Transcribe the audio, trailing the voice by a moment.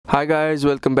Hi guys,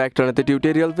 welcome back to another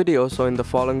tutorial video. So in the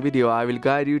following video I will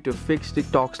guide you to fix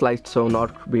TikTok slideshow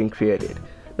not being created.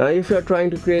 Now if you are trying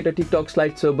to create a TikTok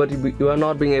slideshow but you are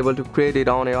not being able to create it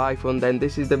on your iPhone, then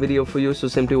this is the video for you. So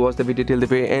simply watch the video till the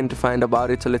very end to find about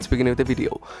it. So let's begin with the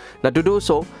video. Now to do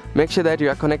so, make sure that you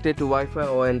are connected to Wi-Fi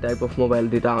or any type of mobile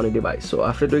data on a device. So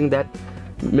after doing that,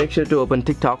 make sure to open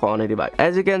TikTok on a device.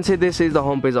 As you can see, this is the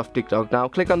homepage of TikTok. Now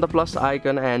click on the plus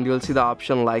icon and you'll see the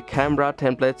option like camera,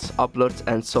 templates, uploads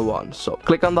and so on. So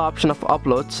click on the option of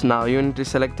uploads. Now you need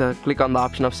to click on the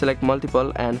option of select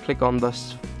multiple and click on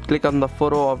the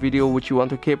photo or video which you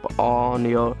want to keep on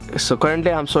your. So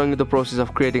currently I'm showing you the process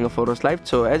of creating a photo slide.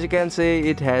 So as you can see,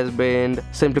 it has been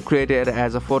simply created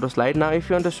as a photo slide. Now if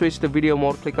you want to switch the video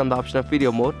mode, click on the option of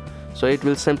video mode. So it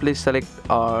will simply select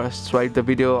or swipe the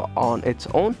video on its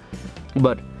own.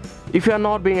 But if you are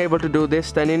not being able to do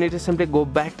this, then you need to simply go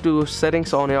back to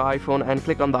settings on your iPhone and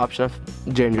click on the option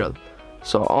of general.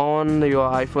 So on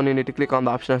your iPhone you need to click on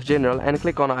the option of general and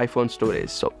click on iPhone storage.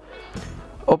 So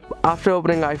after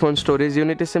opening iPhone storage, you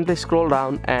need to simply scroll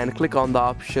down and click on the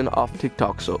option of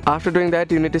TikTok. So after doing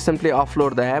that, you need to simply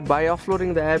offload the app. By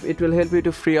offloading the app, it will help you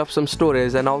to free up some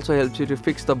storage and also helps you to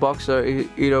fix the box or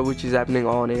error which is happening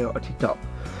on your TikTok.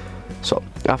 So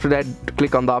after that,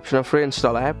 click on the option of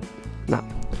reinstall app. Now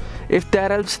if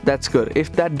that helps, that's good.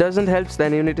 If that doesn't help,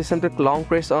 then you need to simply long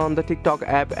press on the TikTok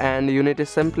app and you need to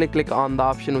simply click on the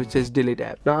option which says delete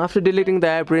app. Now after deleting the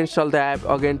app, reinstall the app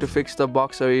again to fix the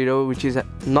box or error which is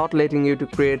not letting you to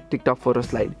create TikTok photo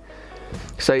slide.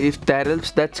 So if that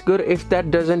helps, that's good. If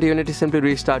that doesn't, you need to simply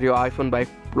restart your iPhone by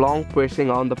long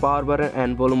pressing on the power button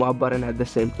and volume up button at the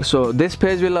same time. So this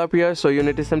page will appear, so you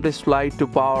need to simply slide to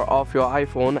power off your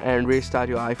iPhone and restart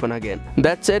your iPhone again.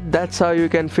 That's it. That's how you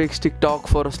can fix TikTok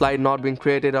photo slide not being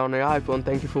created on your iPhone.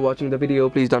 Thank you for watching the video.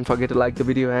 Please don't forget to like the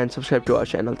video and subscribe to our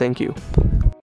channel. Thank you.